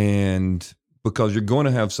 and because you're going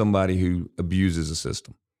to have somebody who abuses a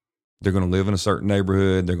system. They're going to live in a certain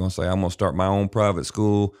neighborhood. They're going to say, I'm going to start my own private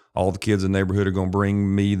school. All the kids in the neighborhood are going to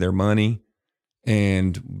bring me their money,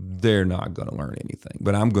 and they're not going to learn anything,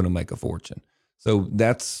 but I'm going to make a fortune. So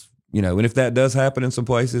that's, and if that does happen in some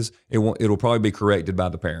places, it'll probably be corrected by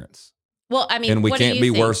the parents. Well, I mean, And we what do can't you be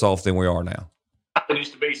think? worse off than we are now. It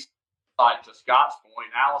needs to be like to Scott's point,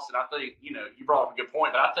 Allison. I think you brought up a good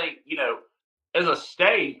point, but I think as a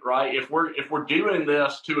state, right? If we're doing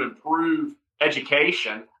this to improve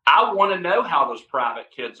education, I want to know how those private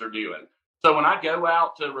kids are doing. So when I go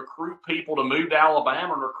out to recruit people to move to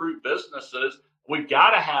Alabama and recruit businesses, we've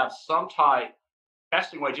got to have some type of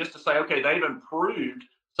testing way just to say, okay, they've improved.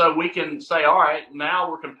 So we can say, all right, now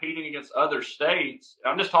we're competing against other states.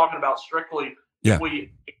 I'm just talking about strictly Yeah. if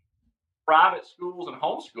we private schools and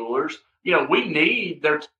homeschoolers, we need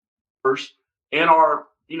their teachers in our,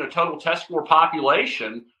 total test score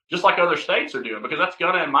population, just like other states are doing, because that's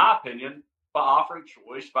going to, in my opinion, by offering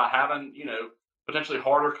choice, by having, potentially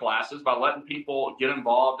harder classes, by letting people get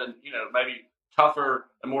involved in, maybe tougher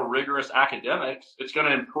and more rigorous academics, it's going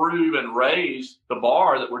to improve and raise the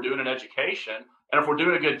bar that we're doing in education. And if we're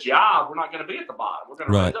doing a good job, we're not going to be at the bottom. We're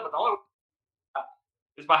going to raise up. But the only way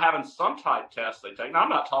is by having some type test they take. Now, I'm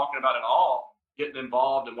not talking about at all getting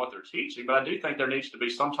involved in what they're teaching, but I do think there needs to be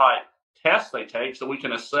some type test they take so we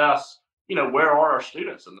can assess, where are our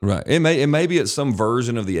students in Right. It may be at some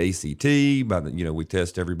version of the ACT, by we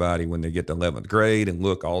test everybody when they get to 11th grade and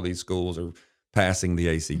look, all these schools are passing the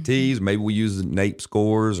ACTs. Maybe we use the NAEP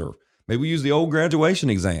scores, or maybe we use the old graduation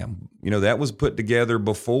exam. That was put together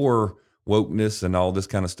before wokeness and all this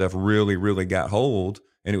kind of stuff really, really got hold,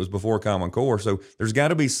 and it was before Common Core. So there's got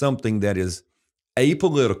to be something that is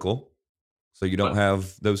apolitical, so you don't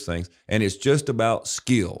have those things, and it's just about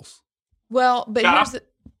skills. Well, but here's the.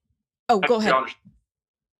 Oh, go ahead.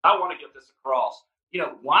 I want to get this across.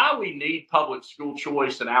 Why we need public school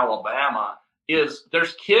choice in Alabama is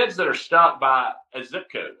there's kids that are stuck by a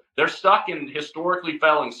zip code. They're stuck in historically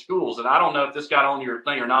failing schools. And I don't know if this got on your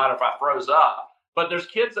thing or not, if I froze up, but there's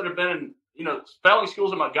kids that have been in, failing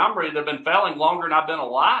schools in Montgomery that have been failing longer than I've been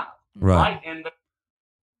alive. Right. And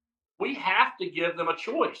we have to give them a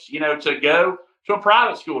choice, to go to a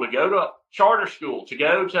private school, to go to a charter school, to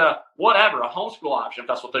go to whatever, a homeschool option, if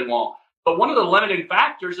that's what they want. But one of the limiting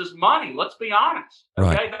factors is money. Let's be honest. Okay.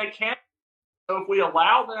 Right. They can't. So if we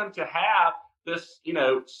allow them to have this,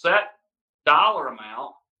 set dollar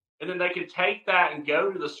amount, and then they can take that and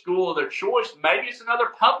go to the school of their choice. Maybe it's another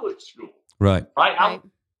public school, Right. right?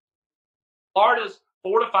 Florida's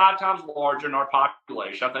 4 to 5 times larger in our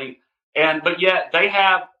population, I think, but yet they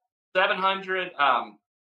have 700,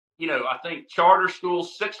 I think charter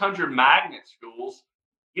schools, 600 magnet schools.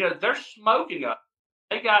 They're smoking up.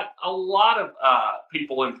 They got a lot of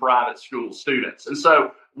people in private school students, and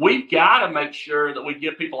so we've got to make sure that we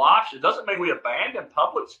give people options. It doesn't mean we abandon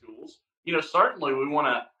public schools. Certainly we want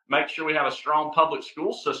to make sure we have a strong public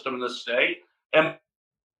school system in this state. And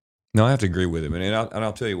No, I have to agree with him, and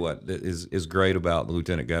I'll tell you what is great about the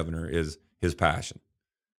lieutenant governor is his passion,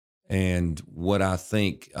 and what I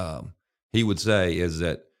think he would say is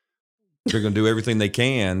that they're going to do everything they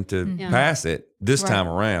can to pass it this time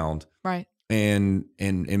around, right? And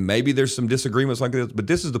maybe there's some disagreements like this, but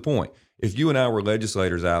this is the point. If you and I were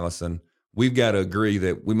legislators, Allison, we've got to agree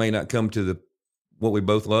that we may not come to what we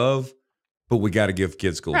both love, but we got to give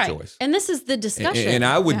kids school choice. And this is the discussion. And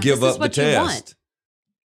I would give up the test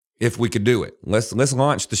if we could do it. Let's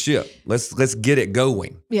launch the ship. Let's get it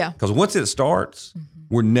going. Yeah. Because once it starts,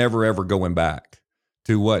 we're never ever going back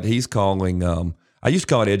to what he's calling. I used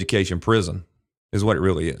to call it education prison. Is what it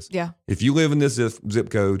really is. Yeah. If you live in this zip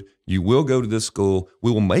code, you will go to this school.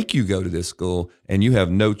 We will make you go to this school, and you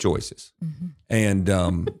have no choices. And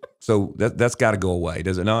so that's got to go away,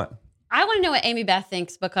 does it not? I want to know what Amy Beth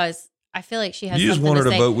thinks, because I feel like she has. You just want her to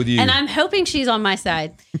vote with you, and I'm hoping she's on my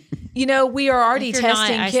side. We are already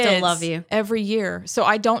testing not, I kids still love you. every year. So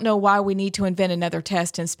I don't know why we need to invent another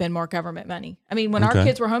test and spend more government money. I mean, when our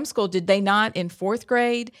kids were homeschooled, did they not in 4th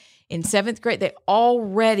grade, in 7th grade, they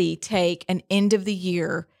already take an end of the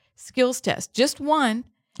year skills test, just one.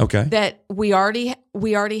 Okay. That we already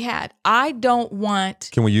had. I don't want.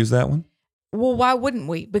 Can we use that one? Well, why wouldn't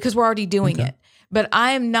we? Because we're already doing it. But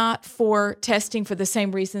I am not for testing for the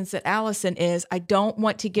same reasons that Allison is. I don't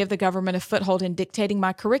want to give the government a foothold in dictating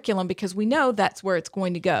my curriculum, because we know that's where it's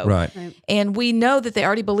going to go. Right. And we know that they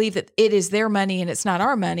already believe that it is their money and it's not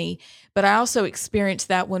our money. But I also experienced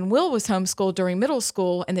that when Will was homeschooled during middle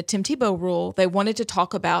school and the Tim Tebow rule, they wanted to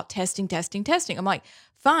talk about testing. I'm like,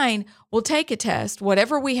 fine, we'll take a test,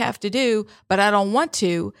 whatever we have to do, but I don't want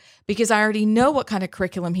to, because I already know what kind of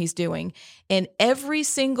curriculum he's doing. And every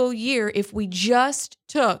single year, if we just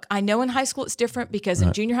took, I know in high school it's different, because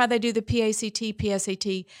in junior high they do the PACT,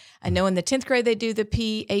 PSAT. I know in the 10th grade they do the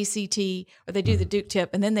PACT, or they do the Duke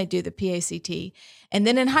Tip, and then they do the PACT. And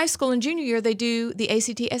then in high school and junior year, they do the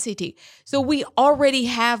ACT, SAT. So we already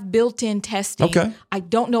have built-in testing. Okay. I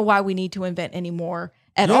don't know why we need to invent any more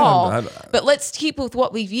at all. But let's keep with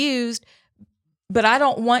what we've used. But I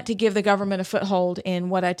don't want to give the government a foothold in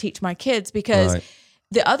what I teach my kids, because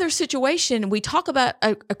the other situation, we talk about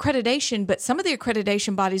accreditation, but some of the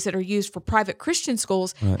accreditation bodies that are used for private Christian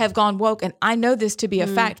schools have gone woke. And I know this to be a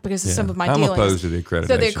fact because of some of my dealings. I'm opposed to the accreditation.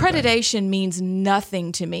 So the accreditation means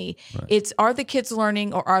nothing to me. It's, are the kids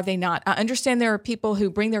learning or are they not? I understand there are people who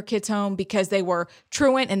bring their kids home because they were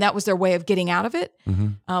truant and that was their way of getting out of it.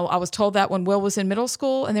 I was told that when Will was in middle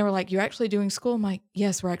school, and they were like, "You're actually doing school?" I'm like,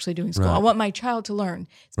 "Yes, we're actually doing school. I want my child to learn.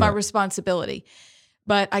 It's my responsibility."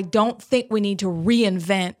 But I don't think we need to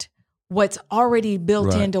reinvent what's already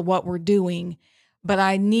built into what we're doing. But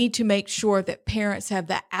I need to make sure that parents have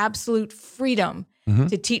the absolute freedom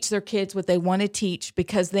to teach their kids what they want to teach,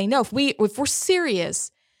 because they know if we're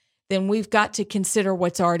serious, then we've got to consider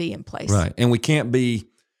what's already in place. Right. And we can't be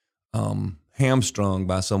hamstrung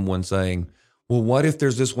by someone saying, "Well, what if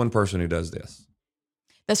there's this one person who does this?"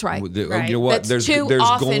 That's right. You know what? That's there's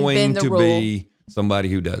often going been the to rule. be somebody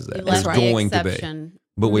who does that. That's There's right. going to Exception. be.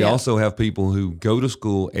 But we also have people who go to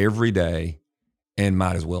school every day and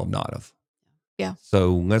might as well not have. Yeah.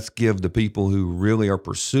 So let's give the people who really are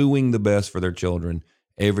pursuing the best for their children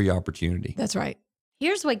every opportunity. That's right.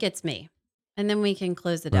 Here's what gets me, and then we can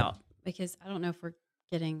close it out, because I don't know if we're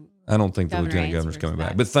getting. I don't think the Governor lieutenant governor's answers coming back.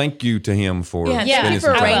 back. But thank you to him for Thank you spending for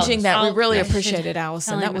some time. arranging that. We I'll- really I appreciate should it,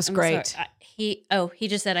 Allison. tell That him- was I'm great. sorry. He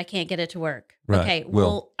just said I can't get it to work. Right. Okay.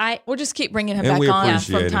 Well, We'll just keep bringing him And back we on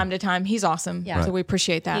appreciate from him. time to time. He's awesome. Yeah. So we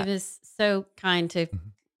appreciate that. he was so kind to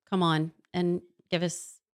come on and give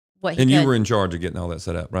us what he and could. you were in charge of getting all that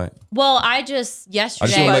set up, right? Well, I just I yesterday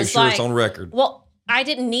just want to make was sure like, it's on record. well, I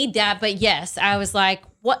didn't need that, but yes, I was like,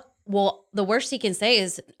 what? Well, the worst he can say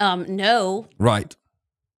is no. Right.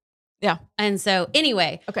 Yeah. And so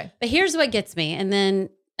anyway, Okay. but here's what gets me. And then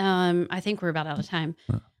I think we're about out of time.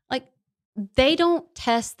 Like, they don't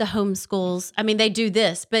test the homeschools. I mean, they do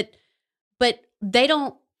this, but they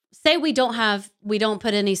don't say we don't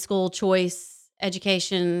put any school choice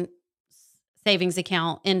education savings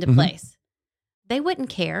account into place. They wouldn't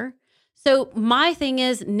care. So my thing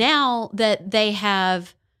is, now that they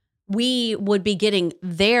have we would be getting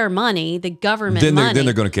their money, the government then money.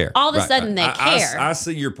 they're going to care. All of a Right, sudden right. they care. I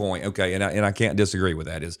see your point. Okay, and I can't disagree with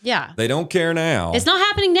that. Is Yeah. they don't care now. It's not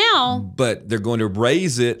happening now. But they're going to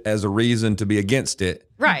raise it as a reason to be against it.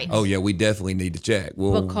 Right. Oh yeah, we definitely need to check.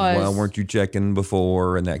 Well, Because- why weren't you checking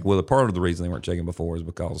before? And that well, part of the reason they weren't checking before is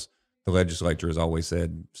because the legislature has always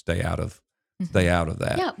said stay out of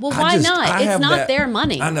that. Yeah. Well, why not? I It's have not their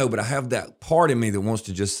money. I know, but I have that part in me that wants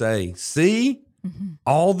to just say, see,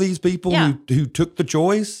 all these people Yeah. who took the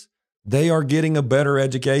choice, they are getting a better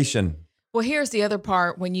education. Well, here's the other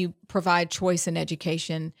part when you provide choice in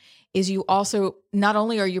education is you also, not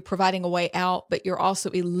only are you providing a way out, but you're also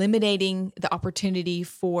eliminating the opportunity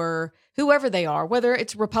for whoever they are, whether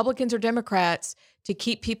it's Republicans or Democrats, to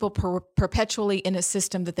keep people perpetually in a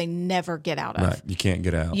system that they never get out of. Right. You can't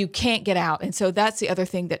get out. You can't get out. And so that's the other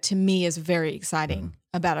thing that to me is very exciting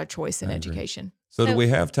about our choice in education. So do we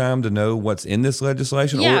have time to know what's in this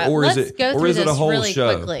legislation? Yeah, or is let's it go or through is it a this whole really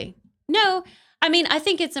show? quickly. No, I mean, I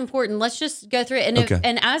think it's important. Let's just go through it. And, Okay.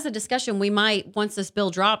 and as a discussion, we might, once this bill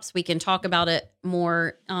drops, we can talk about it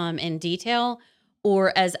more in detail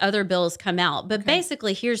or as other bills come out. But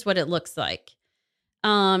basically, here's what it looks like.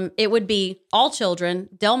 It would be all children.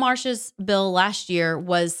 Del Marsh's bill last year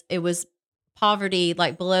was poverty,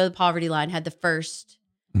 like below the poverty line, had the first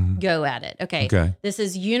go at it. Okay. This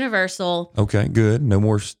is universal. Okay, good. No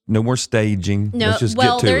more staging. No, Let's just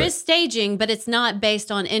well, get to there it. is staging, but it's not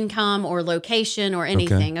based on income or location or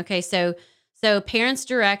anything. Okay, so parents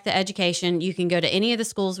direct the education. You can go to any of the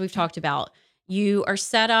schools we've talked about. You are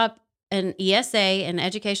set up an ESA, an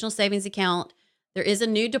educational savings account. There is a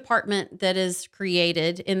new department that is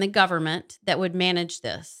created in the government that would manage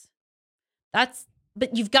this.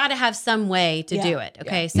 But you've got to have some way to do it.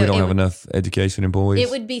 Okay, so we don't have enough education employees. It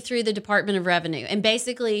would be through the Department of Revenue, and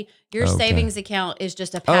basically your Okay. savings account is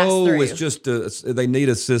just a pass through. Oh, it's just they need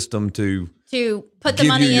a system to put the give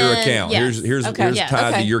money you your in. account. Yes. Here's Yeah.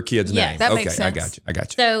 tied to Okay. your kid's Yes. name. That okay, makes I sense. got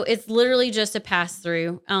you. So it's literally just a pass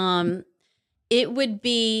through. It would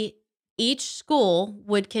be each school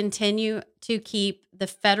would continue to keep the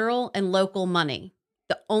federal and local money.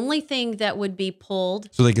 The only thing that would be pulled,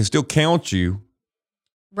 So they can still count you.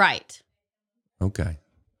 right? Okay.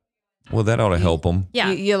 Well, that ought to help them.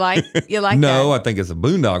 Yeah. You like No, that? I think it's a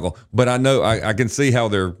boondoggle, but I know I can see how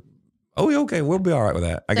they're. Oh, yeah, okay, we'll be all right with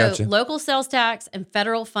that. I got you. Local sales tax and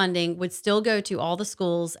federal funding would still go to all the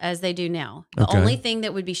schools as they do now. The Okay. only thing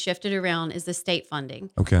that would be shifted around is the state funding.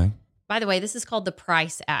 Okay. By the way, this is called the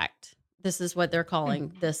Price Act. This is what they're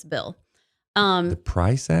calling this bill. The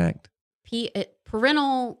Price Act.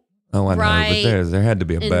 Parental Oh, I know, right but there had to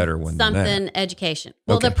be a in better one than something that. education.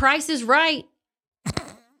 Well, Okay. the price is right.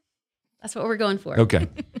 That's what we're going for. Okay.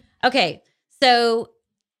 Okay. So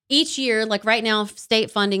each year, like right now,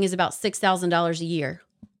 state funding is about $6,000 a year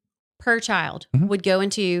per child would go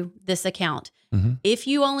into this account. Mhm. If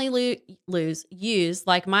you only use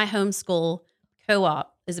like my homeschool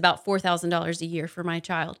co-op is about $4,000 a year for my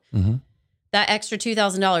child. Mhm. That extra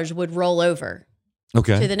 $2,000 would roll over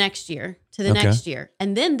Okay. to the next year, Okay. next year.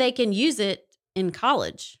 And then they can use it in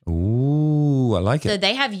college. Ooh, I like So it.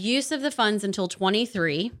 they have use of the funds until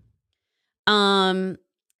 23.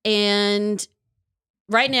 And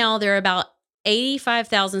right now there are about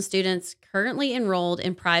 85,000 students currently enrolled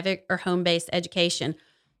in private or home-based education.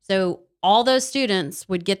 So all those students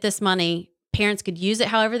would get this money. Parents could use it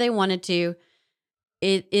however they wanted to.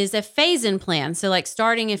 It is a phase-in plan. So like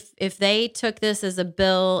starting if they took this as a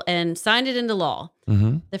bill and signed it into law,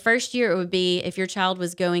 the first year it would be if your child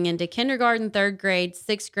was going into kindergarten, 3rd grade,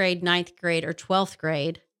 6th grade, 9th grade, or 12th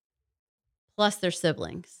grade, plus their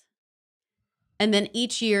siblings. And then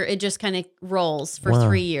each year it just kind of rolls for Wow.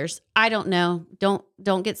 3 years. I don't know.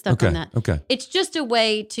 Don't get stuck on that. Okay. It's just a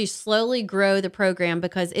way to slowly grow the program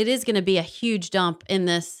because it is going to be a huge dump in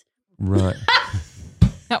this. Right.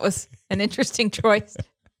 That was an interesting choice.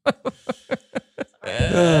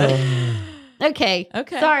 Okay.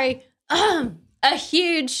 Sorry. A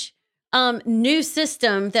huge new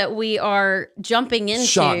system that we are jumping into.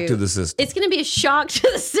 Shock to the system. It's going to be a shock to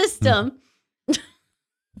the system.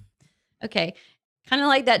 Okay. Kind of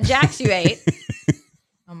like that Jax you ate.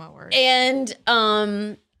 Oh my word.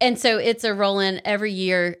 And so it's a roll in every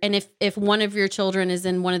year. And if one of your children is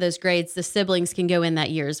in one of those grades, the siblings can go in that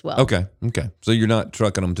year as well. Okay. So you're not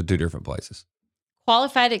trucking them to two different places.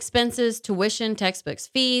 Qualified expenses, tuition, textbooks,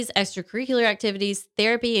 fees, extracurricular activities,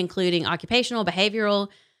 therapy, including occupational, behavioral,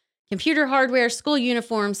 computer hardware, school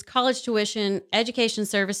uniforms, college tuition, education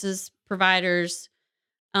services providers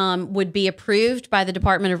would be approved by the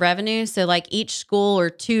Department of Revenue. So like each school or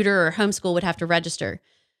tutor or homeschool would have to register.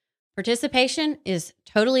 Participation is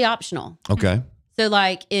totally optional. Okay. So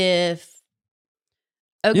like if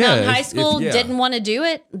Oak Yeah, Mountain High if- School yeah. didn't want to do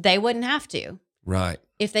it, they wouldn't have to. Right.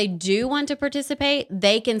 If they do want to participate,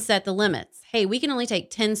 they can set the limits. Hey, we can only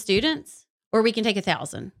take 10 students or we can take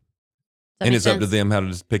 1,000. And it's up to them how to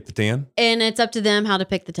just pick the 10? And it's up to them how to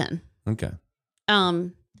pick the 10. Okay.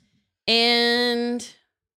 And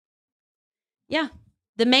yeah,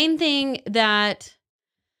 the main thing that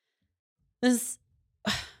is,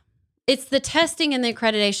 it's the testing and the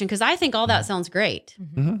accreditation, because I think all that sounds great.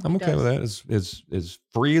 I'm okay with that. It's as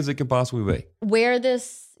free as it can possibly be. Where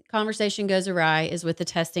this conversation goes awry is with the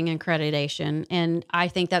testing and accreditation. And I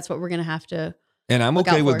think that's what we're going to have to. And I'm look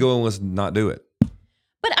okay out with for. going, let's not do it.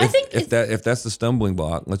 But I think if that's the stumbling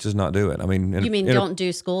block, let's just not do it. I mean, you mean don't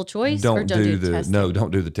do school choice or don't do the testing? No,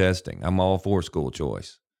 don't do the testing. I'm all for school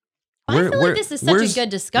choice. I feel like this is such a good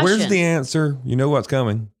discussion. Where's the answer? You know what's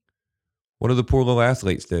coming. What do the poor little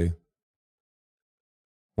athletes do?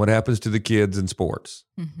 What happens to the kids in sports?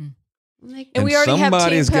 And we already have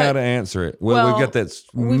somebody's team got to answer it. Well, we've got that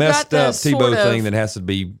we've messed got the up Tebow sort of- thing that has to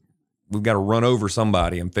be. We've got to run over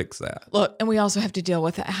somebody and fix that. Look, and we also have to deal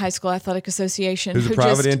with the High School Athletic Association. Who's a who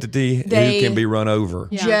private just entity who they can be run over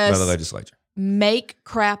by just the legislature. make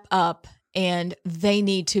crap up, and they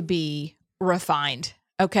need to be refined.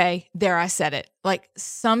 Okay, there I said it. Like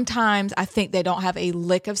sometimes I think they don't have a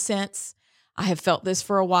lick of sense. I have felt this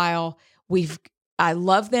for a while. I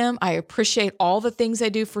love them. I appreciate all the things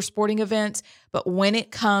they do for sporting events. But when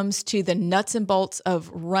it comes to the nuts and bolts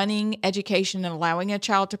of running education and allowing a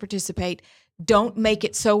child to participate, don't make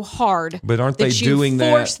it so hard. But aren't they that you doing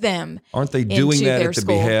that? force them. Aren't they doing into that their at the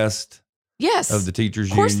school. behest Yes. of the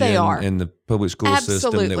teachers Of course union they are. and the public school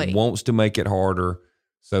system Absolutely. that wants to make it harder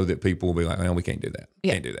so that people will be like, well, we can't do that.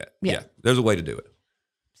 Yeah. Can't do that. Yeah. Yeah. There's a way to do it.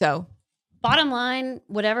 So Bottom line,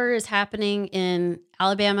 whatever is happening in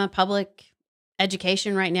Alabama public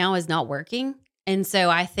education right now is not working. And so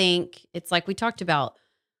I think it's like we talked about,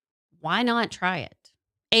 why not try it?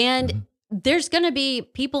 And there's going to be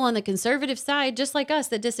people on the conservative side, just like us,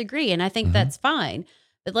 that disagree. And I think that's fine.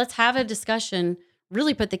 But let's have a discussion,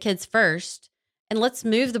 really put the kids first, and let's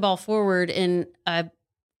move the ball forward in a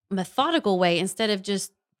methodical way instead of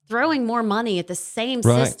just throwing more money at the same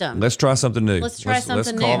system. Let's try something new. Let's try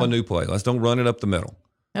something Let's call new. a new play. Let's don't run it up the middle.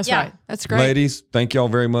 that's Yeah. right. That's great. Ladies, thank y'all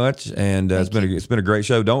very much. And it's been a great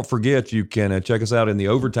show. Don't forget, you can check us out in the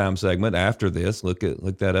overtime segment after this. Look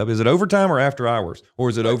that up. Is it overtime or after hours? Or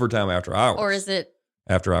is it overtime after hours? Or is it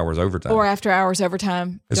after hours overtime? Or after hours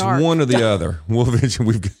overtime. It's dark. one or the other. We'll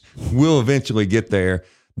eventually get there.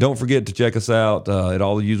 Don't forget to check us out at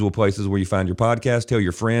all the usual places where you find your podcast. Tell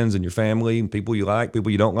your friends and your family and people you like, people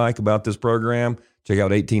you don't like about this program. Check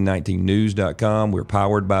out 1819news.com. We're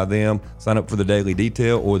powered by them. Sign up for the Daily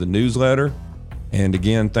Detail or the newsletter. And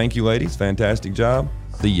again, thank you, ladies. Fantastic job.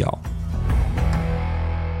 See y'all.